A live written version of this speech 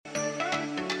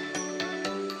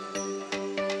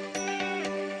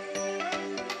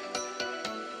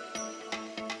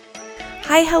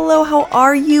Hi, hello, how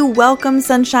are you? Welcome,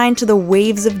 sunshine, to the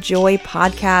Waves of Joy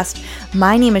podcast.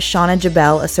 My name is Shauna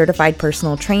Jabel, a certified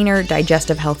personal trainer,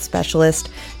 digestive health specialist,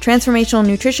 transformational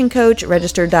nutrition coach,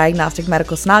 registered diagnostic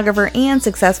medical sonographer, and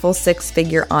successful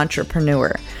six-figure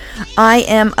entrepreneur. I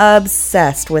am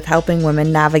obsessed with helping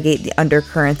women navigate the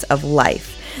undercurrents of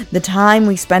life. The time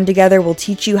we spend together will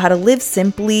teach you how to live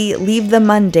simply, leave the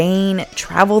mundane,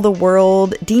 travel the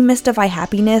world, demystify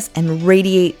happiness, and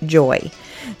radiate joy.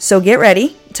 So get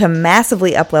ready to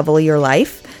massively uplevel your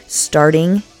life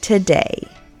starting today.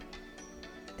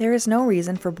 There is no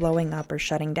reason for blowing up or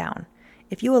shutting down.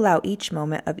 If you allow each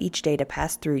moment of each day to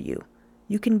pass through you,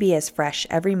 you can be as fresh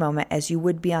every moment as you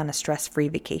would be on a stress-free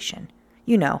vacation.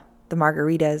 You know, the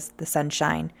margaritas, the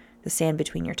sunshine, the sand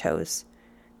between your toes.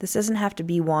 This doesn't have to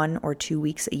be 1 or 2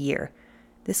 weeks a year.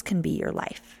 This can be your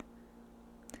life.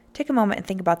 Take a moment and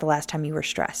think about the last time you were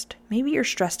stressed. Maybe you're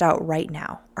stressed out right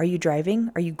now. Are you driving?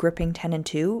 Are you gripping 10 and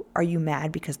 2? Are you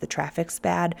mad because the traffic's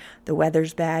bad, the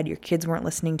weather's bad, your kids weren't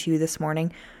listening to you this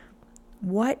morning?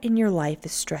 What in your life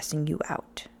is stressing you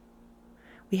out?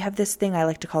 We have this thing I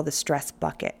like to call the stress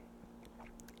bucket.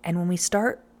 And when we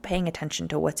start paying attention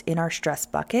to what's in our stress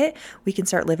bucket, we can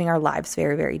start living our lives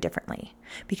very, very differently.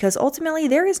 Because ultimately,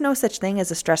 there is no such thing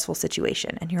as a stressful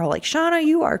situation. And you're all like, Shauna,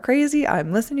 you are crazy.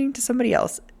 I'm listening to somebody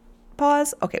else.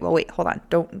 Pause. Okay, well, wait, hold on.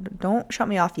 Don't shut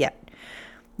me off yet.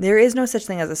 There is no such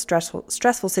thing as a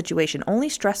stressful situation, only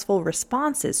stressful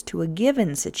responses to a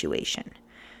given situation.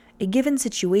 A given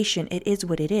situation, it is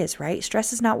what it is, right?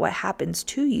 Stress is not what happens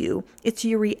to you. It's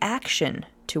your reaction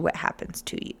to what happens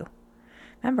to you.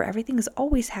 Remember, everything is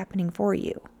always happening for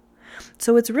you.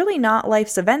 So it's really not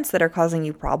life's events that are causing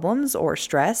you problems or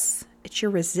stress. It's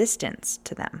your resistance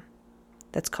to them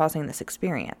that's causing this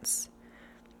experience.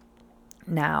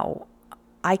 Now,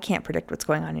 I can't predict what's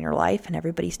going on in your life, and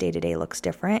everybody's day-to-day looks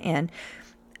different, and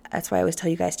that's why I always tell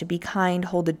you guys to be kind,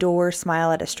 hold the door,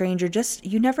 smile at a stranger. Just,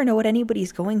 you never know what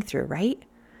anybody's going through, right?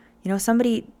 You know,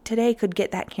 somebody today could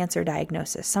get that cancer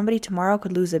diagnosis. Somebody tomorrow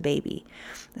could lose a baby.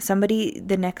 Somebody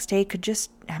the next day could just,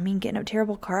 get in a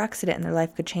terrible car accident and their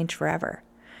life could change forever.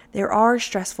 There are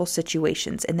stressful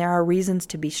situations and there are reasons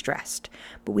to be stressed.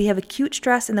 But we have acute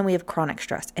stress and then we have chronic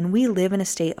stress. And we live in a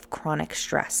state of chronic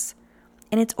stress.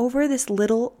 And it's over this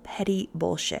little petty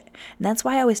bullshit. And that's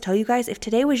why I always tell you guys, if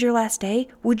today was your last day,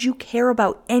 would you care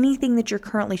about anything that you're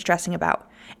currently stressing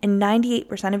about? And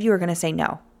 98% of you are going to say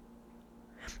no.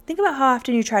 Think about how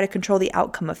often you try to control the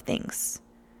outcome of things.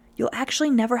 You'll actually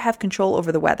never have control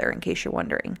over the weather, in case you're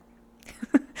wondering.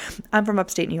 I'm from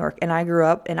upstate New York, and I grew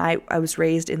up and I was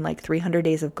raised in like 300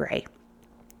 days of gray.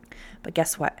 But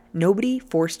guess what? Nobody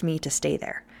forced me to stay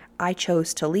there. I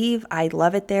chose to leave. I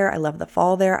love it there. I love the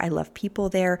fall there. I love people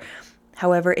there.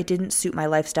 However, it didn't suit my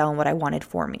lifestyle and what I wanted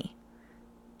for me.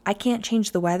 I can't change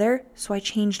the weather, so I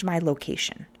changed my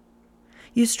location.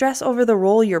 You stress over the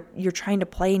role you're trying to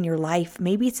play in your life.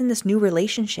 Maybe it's in this new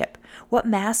relationship. What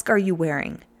mask are you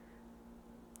wearing?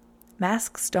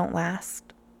 Masks don't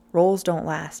last. Roles don't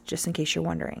last, just in case you're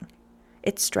wondering.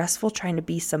 It's stressful trying to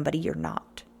be somebody you're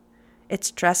not. It's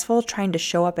stressful trying to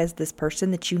show up as this person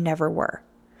that you never were.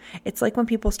 It's like when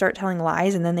people start telling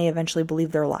lies and then they eventually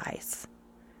believe their lies.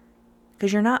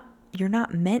 Because you're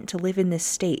not meant to live in this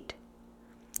state.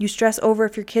 You stress over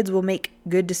if your kids will make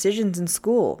good decisions in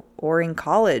school or in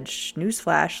college.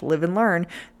 Newsflash, live and learn.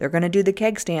 They're going to do the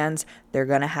keg stands. They're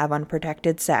going to have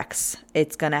unprotected sex.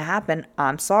 It's going to happen.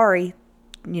 I'm sorry.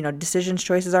 Decisions,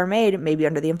 choices are made, maybe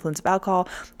under the influence of alcohol.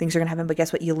 Things are going to happen, but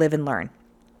guess what? You live and learn.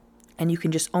 And you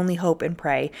can just only hope and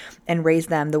pray and raise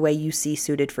them the way you see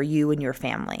suited for you and your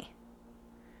family.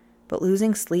 But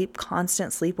losing sleep,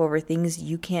 constant sleep over things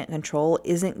you can't control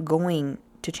isn't going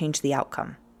to change the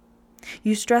outcome.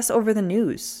 You stress over the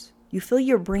news. You fill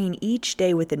your brain each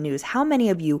day with the news. How many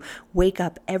of you wake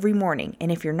up every morning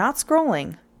and if you're not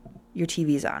scrolling, your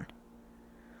TV's on?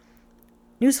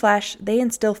 Newsflash, they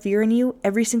instill fear in you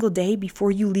every single day before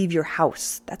you leave your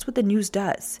house. That's what the news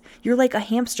does. You're like a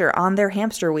hamster on their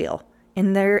hamster wheel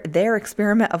in their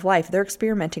experiment of life. They're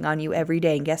experimenting on you every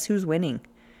day. And guess who's winning?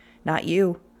 Not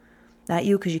you. Not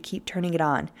you, because you keep turning it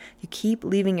on. You keep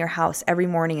leaving your house every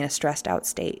morning in a stressed out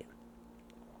state.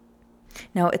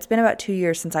 Now, it's been about 2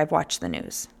 years since I've watched the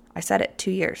news. I said it,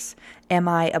 2 years. Am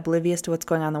I oblivious to what's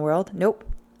going on in the world? Nope.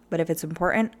 But if it's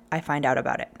important, I find out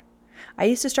about it. I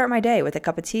used to start my day with a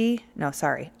cup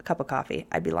of coffee.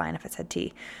 I'd be lying if I said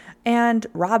tea. And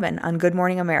Robin on Good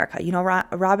Morning America. You know,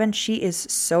 Robin, she is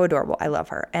so adorable. I love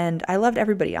her. And I loved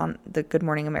everybody on the Good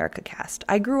Morning America cast.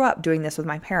 I grew up doing this with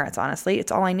my parents, honestly.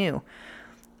 It's all I knew.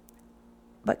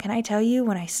 But can I tell you,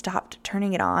 when I stopped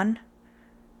turning it on,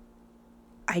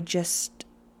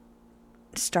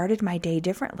 started my day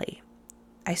differently.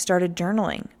 I started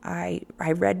journaling. I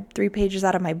read 3 pages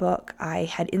out of my book. I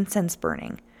had incense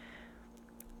burning.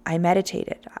 I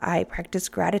meditated. I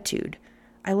practiced gratitude.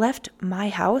 I left my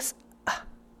house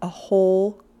a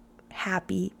whole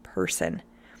happy person,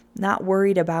 not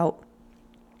worried about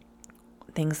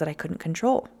things that I couldn't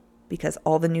control, because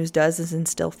all the news does is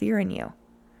instill fear in you.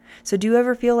 So do you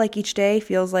ever feel like each day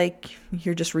feels like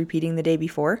you're just repeating the day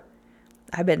before?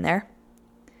 I've been there.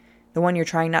 The one you're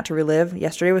trying not to relive.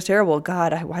 Yesterday was terrible.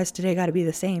 God, why has today got to be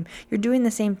the same? You're doing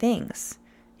the same things.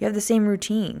 You have the same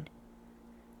routine.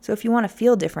 So if you want to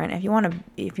feel different, if you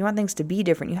want things to be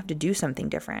different, you have to do something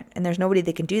different. And there's nobody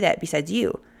that can do that besides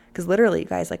you. Because literally,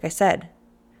 guys, like I said,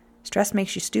 stress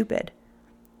makes you stupid.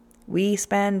 We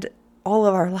spend all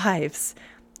of our lives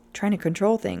trying to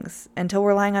control things until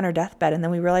we're lying on our deathbed, and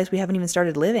then we realize we haven't even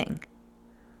started living.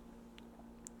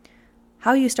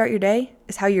 How you start your day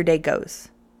is how your day goes.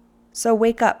 So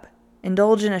wake up,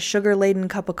 indulge in a sugar-laden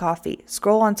cup of coffee,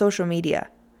 scroll on social media,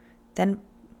 then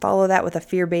follow that with a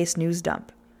fear-based news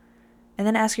dump, and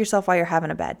then ask yourself why you're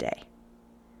having a bad day.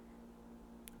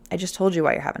 I just told you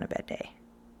why you're having a bad day.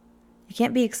 You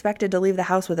can't be expected to leave the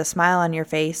house with a smile on your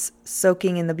face,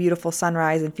 soaking in the beautiful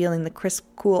sunrise and feeling the crisp,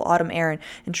 cool autumn air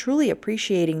and truly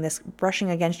appreciating this brushing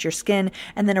against your skin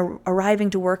and then arriving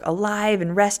to work alive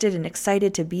and rested and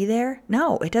excited to be there.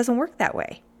 No, it doesn't work that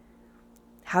way.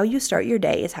 How you start your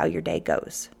day is how your day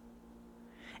goes.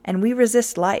 And we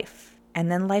resist life, and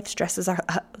then life stresses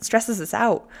us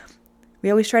out.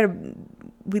 We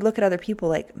look at other people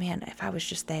like, man, if I was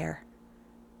just there.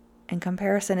 And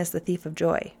comparison is the thief of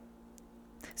joy.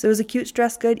 So is acute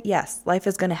stress good? Yes, life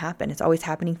is going to happen. It's always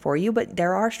happening for you, but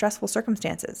there are stressful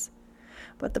circumstances.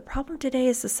 But the problem today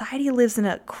is society lives in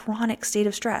a chronic state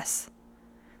of stress.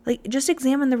 Like, just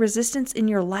examine the resistance in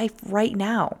your life right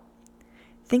now.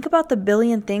 Think about the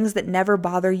billion things that never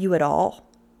bother you at all.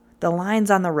 The lines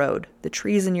on the road, the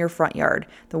trees in your front yard,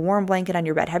 the warm blanket on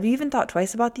your bed. Have you even thought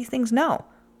twice about these things? No,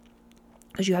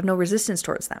 because you have no resistance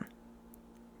towards them.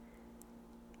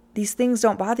 These things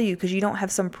don't bother you because you don't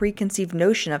have some preconceived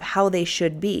notion of how they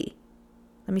should be.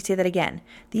 Let me say that again.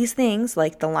 These things,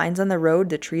 like the lines on the road,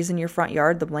 the trees in your front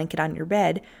yard, the blanket on your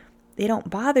bed, they don't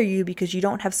bother you because you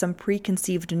don't have some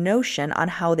preconceived notion on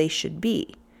how they should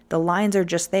be. The lines are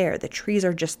just there. The trees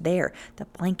are just there. The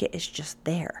blanket is just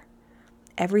there.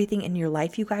 Everything in your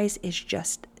life, you guys, is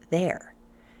just there.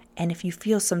 And if you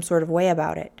feel some sort of way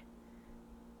about it,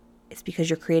 it's because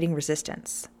you're creating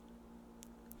resistance.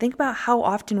 Think about how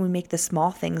often we make the small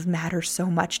things matter so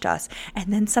much to us,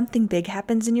 and then something big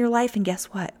happens in your life, and guess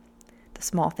what? The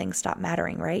small things stop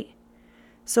mattering, right?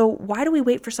 So why do we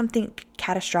wait for something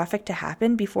catastrophic to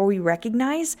happen before we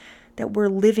recognize that we're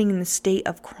living in the state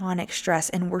of chronic stress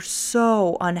and we're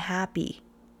so unhappy?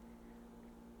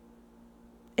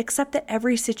 Accept that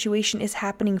every situation is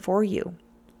happening for you.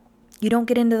 You don't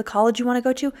get into the college you want to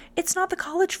go to? It's not the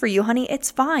college for you, honey.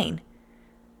 It's fine.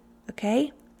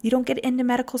 Okay? You don't get into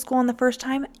medical school on the first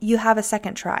time? You have a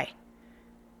second try.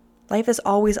 Life is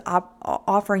always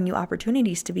offering you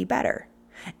opportunities to be better.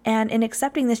 And in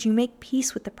accepting this, you make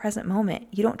peace with the present moment.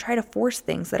 You don't try to force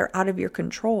things that are out of your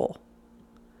control.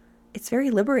 It's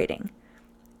very liberating.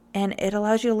 And it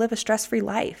allows you to live a stress-free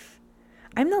life.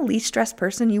 I'm the least stressed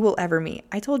person you will ever meet.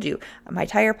 I told you, my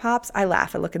tire pops, I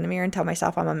laugh. I look in the mirror and tell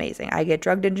myself I'm amazing. I get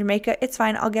drugged in Jamaica, it's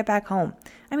fine, I'll get back home.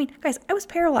 I mean, guys, I was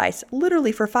paralyzed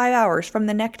literally for 5 hours from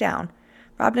the neck down.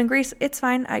 Robbed in Greece, it's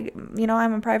fine.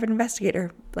 I'm a private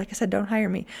investigator. Like I said, don't hire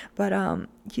me. But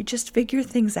you just figure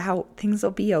things out. Things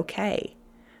will be okay.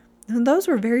 And those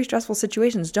were very stressful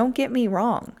situations. Don't get me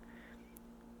wrong.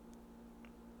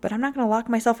 But I'm not going to lock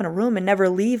myself in a room and never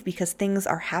leave because things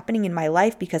are happening in my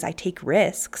life because I take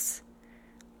risks.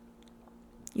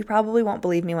 You probably won't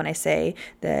believe me when I say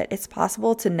that it's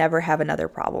possible to never have another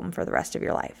problem for the rest of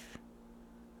your life.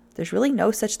 There's really no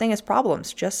such thing as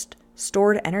problems, just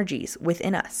stored energies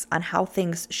within us on how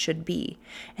things should be.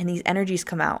 And these energies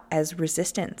come out as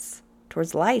resistance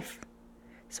towards life.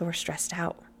 So we're stressed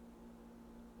out.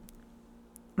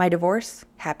 My divorce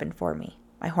happened for me.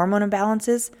 My hormone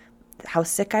imbalances, how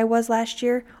sick I was last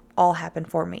year, all happened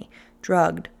for me.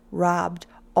 Drugged, robbed,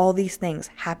 all these things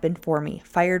happened for me.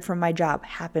 Fired from my job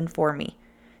happened for me.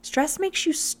 Stress makes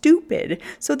you stupid.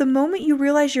 So the moment you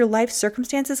realize your life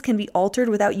circumstances can be altered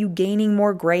without you gaining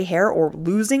more gray hair or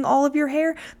losing all of your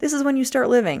hair, this is when you start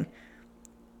living.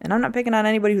 And I'm not picking on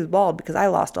anybody who's bald because I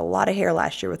lost a lot of hair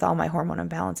last year with all my hormone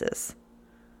imbalances.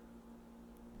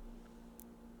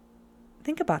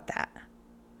 Think about that.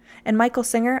 And Michael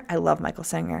Singer, I love Michael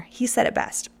Singer. He said it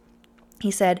best.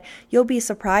 He said, "You'll be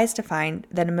surprised to find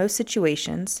that in most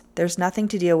situations, there's nothing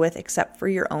to deal with except for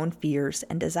your own fears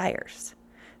and desires.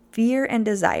 Fear and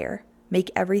desire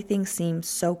make everything seem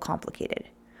so complicated.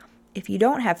 If you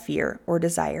don't have fear or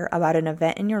desire about an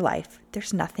event in your life,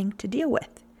 there's nothing to deal with.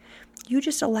 You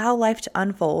just allow life to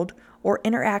unfold or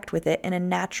interact with it in a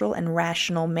natural and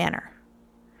rational manner.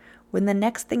 When the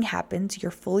next thing happens,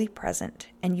 you're fully present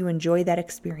and you enjoy that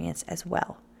experience as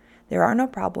well. There are no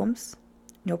problems,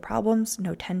 no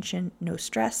tension, no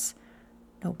stress,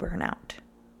 no burnout."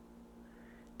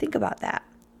 Think about that.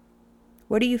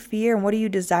 What do you fear and what do you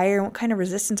desire and what kind of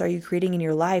resistance are you creating in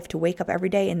your life to wake up every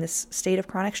day in this state of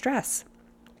chronic stress?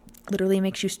 Literally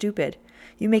makes you stupid.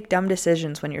 You make dumb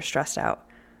decisions when you're stressed out.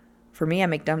 For me, I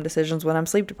make dumb decisions when I'm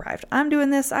sleep deprived. I'm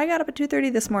doing this. I got up at 2:30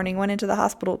 this morning, went into the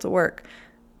hospital to work.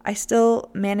 I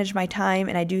still manage my time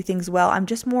and I do things well. I'm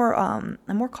just I'm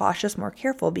more cautious, more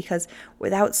careful, because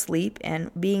without sleep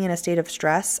and being in a state of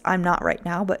stress, I'm not right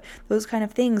now, but those kind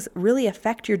of things really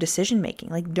affect your decision making.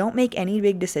 Like, don't make any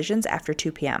big decisions after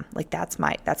 2 p.m. Like, that's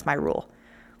my rule.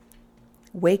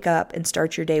 Wake up and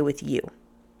start your day with you.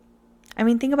 I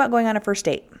mean, think about going on a first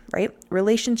date, right?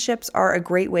 Relationships are a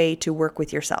great way to work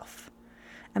with yourself.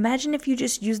 Imagine if you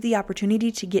just use the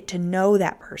opportunity to get to know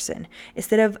that person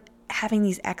instead of having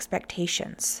these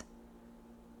expectations.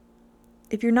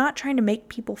 If you're not trying to make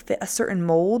people fit a certain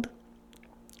mold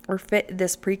or fit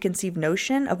this preconceived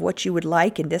notion of what you would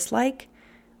like and dislike,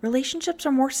 relationships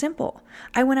are more simple.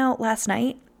 I went out last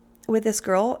night with this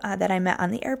girl that I met on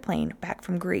the airplane back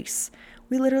from Greece.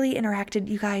 We literally interacted,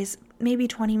 you guys, maybe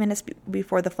 20 minutes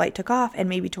before the flight took off and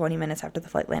maybe 20 minutes after the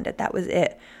flight landed. That was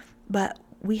it. But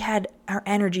we had our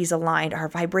energies aligned, our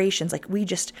vibrations, like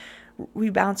we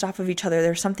bounced off of each other.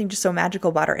 There's something just so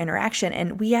magical about our interaction.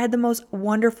 And we had the most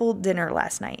wonderful dinner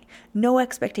last night. No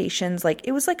expectations. Like,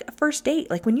 it was like a first date.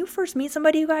 Like, when you first meet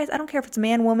somebody, you guys, I don't care if it's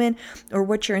man, woman, or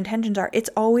what your intentions are.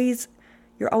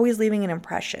 You're always leaving an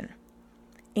impression.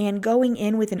 And going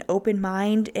in with an open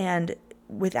mind and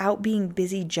without being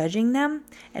busy judging them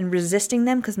and resisting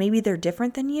them because maybe they're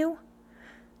different than you,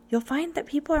 you'll find that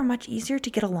people are much easier to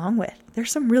get along with.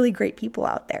 There's some really great people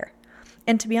out there.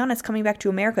 And to be honest, coming back to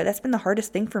America, that's been the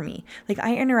hardest thing for me. Like,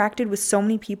 I interacted with so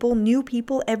many people, new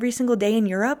people every single day in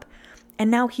Europe.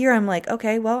 And now here I'm like,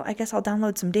 okay, well, I guess I'll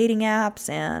download some dating apps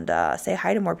and say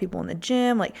hi to more people in the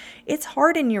gym. Like, it's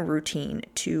hard in your routine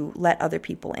to let other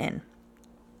people in.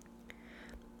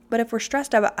 But if we're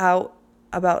stressed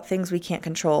about things we can't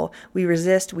control, we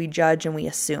resist, we judge, and we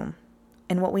assume.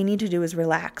 And what we need to do is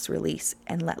relax, release,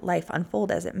 and let life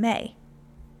unfold as it may.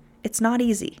 It's not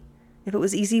easy. If it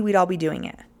was easy, we'd all be doing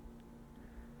it.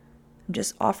 I'm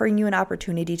just offering you an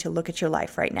opportunity to look at your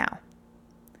life right now.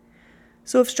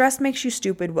 So if stress makes you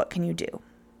stupid, what can you do?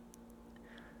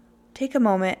 Take a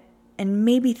moment and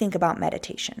maybe think about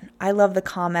meditation. I love the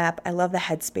Calm app. I love the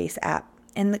Headspace app.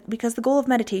 Because the goal of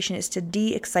meditation is to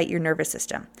de-excite your nervous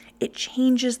system. It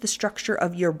changes the structure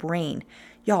of your brain.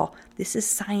 Y'all, this is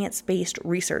science-based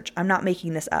research. I'm not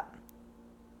making this up.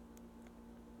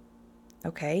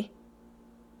 Okay?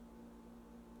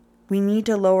 We need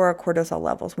to lower our cortisol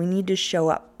levels. We need to show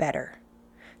up better.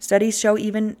 Studies show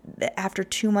even that after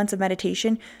 2 months of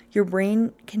meditation, your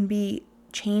brain can be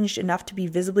changed enough to be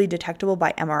visibly detectable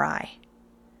by MRI.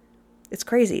 It's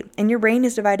crazy. And your brain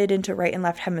is divided into right and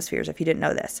left hemispheres, if you didn't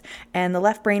know this. And the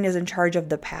left brain is in charge of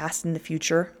the past and the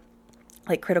future,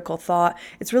 like critical thought.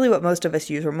 It's really what most of us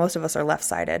use, or most of us are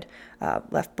left-sided,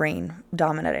 left brain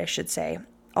dominant, I should say.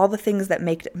 All the things that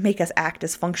make us act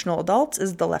as functional adults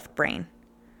is the left brain.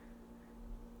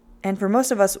 And for most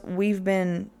of us, we've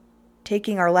been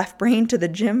taking our left brain to the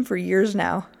gym for years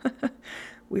now.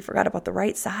 We forgot about the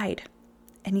right side.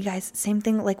 And you guys, same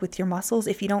thing like with your muscles.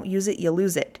 If you don't use it, you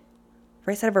lose it.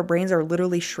 The right side of our brains are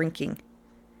literally shrinking.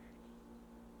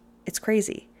 It's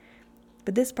crazy.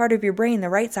 But this part of your brain, the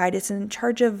right side, is in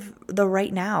charge of the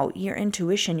right now, your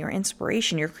intuition, your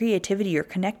inspiration, your creativity, your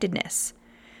connectedness.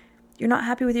 You're not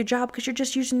happy with your job because you're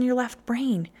just using your left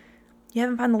brain. You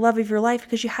haven't found the love of your life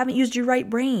because you haven't used your right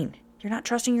brain. You're not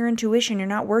trusting your intuition. You're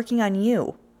not working on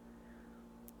you.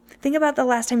 Think about the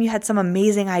last time you had some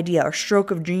amazing idea or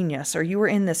stroke of genius, or you were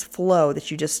in this flow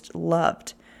that you just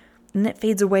loved, and it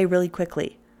fades away really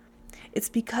quickly. It's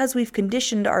because we've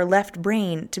conditioned our left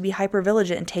brain to be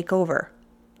hypervigilant and take over.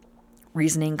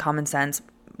 Reasoning, common sense,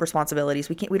 responsibilities.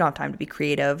 We don't have time to be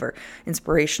creative or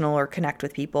inspirational or connect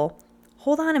with people.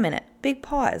 Hold on a minute. Big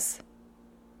pause.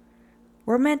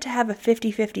 We're meant to have a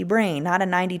 50-50 brain, not a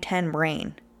 90-10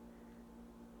 brain.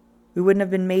 We wouldn't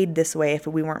have been made this way if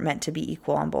we weren't meant to be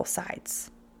equal on both sides.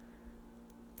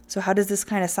 So how does this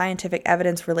kind of scientific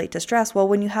evidence relate to stress? Well,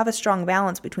 when you have a strong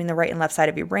balance between the right and left side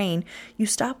of your brain, you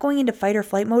stop going into fight or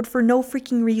flight mode for no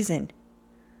freaking reason.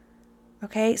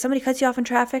 Okay? Somebody cuts you off in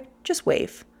traffic, just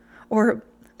wave. Or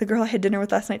the girl I had dinner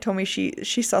with last night told me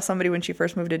she saw somebody when she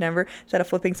first moved to Denver. Instead of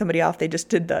flipping somebody off, they just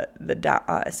did the down,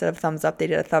 instead of thumbs up, they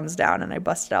did a thumbs down, and I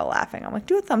busted out laughing. I'm like,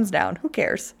 do a thumbs down. Who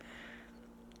cares?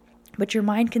 But your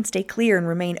mind can stay clear and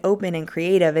remain open and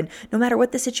creative. And no matter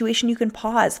what the situation, you can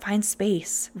pause, find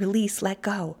space, release, let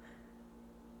go.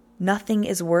 Nothing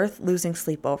is worth losing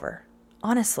sleep over,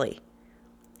 honestly.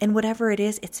 And whatever it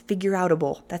is, it's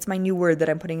figure-outable. That's my new word that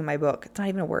I'm putting in my book. It's not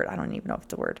even a word. I don't even know if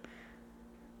it's a word.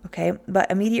 Okay?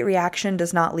 But immediate reaction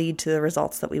does not lead to the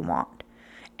results that we want.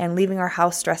 And leaving our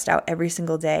house stressed out every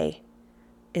single day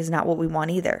is not what we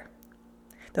want either.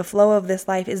 The flow of this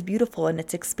life is beautiful and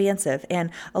it's expansive,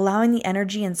 and allowing the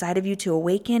energy inside of you to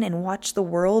awaken and watch the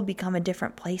world become a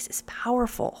different place is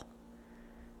powerful.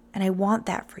 And I want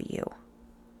that for you.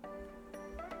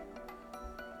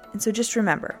 And so just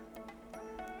remember,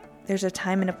 there's a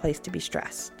time and a place to be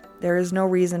stressed. There is no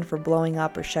reason for blowing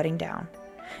up or shutting down.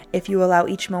 If you allow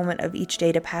each moment of each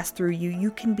day to pass through you,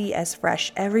 you can be as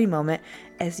fresh every moment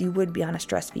as you would be on a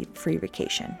stress-free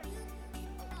vacation.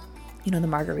 You know, the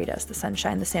margaritas, the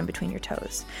sunshine, the sand between your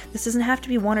toes. This doesn't have to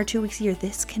be 1 or 2 weeks a year.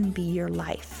 This can be your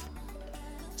life.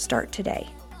 Start today.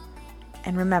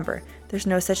 And remember, there's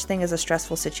no such thing as a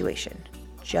stressful situation,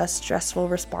 just stressful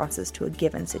responses to a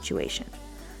given situation.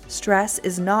 Stress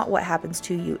is not what happens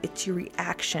to you, it's your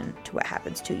reaction to what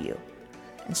happens to you.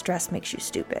 And stress makes you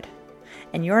stupid.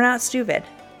 And you're not stupid,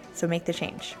 so make the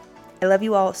change. I love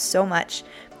you all so much.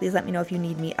 Please let me know if you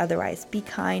need me. Otherwise, be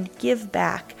kind, give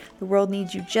back. The world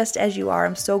needs you just as you are.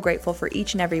 I'm so grateful for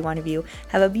each and every one of you.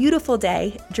 Have a beautiful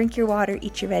day. Drink your water,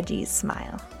 eat your veggies,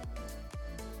 smile.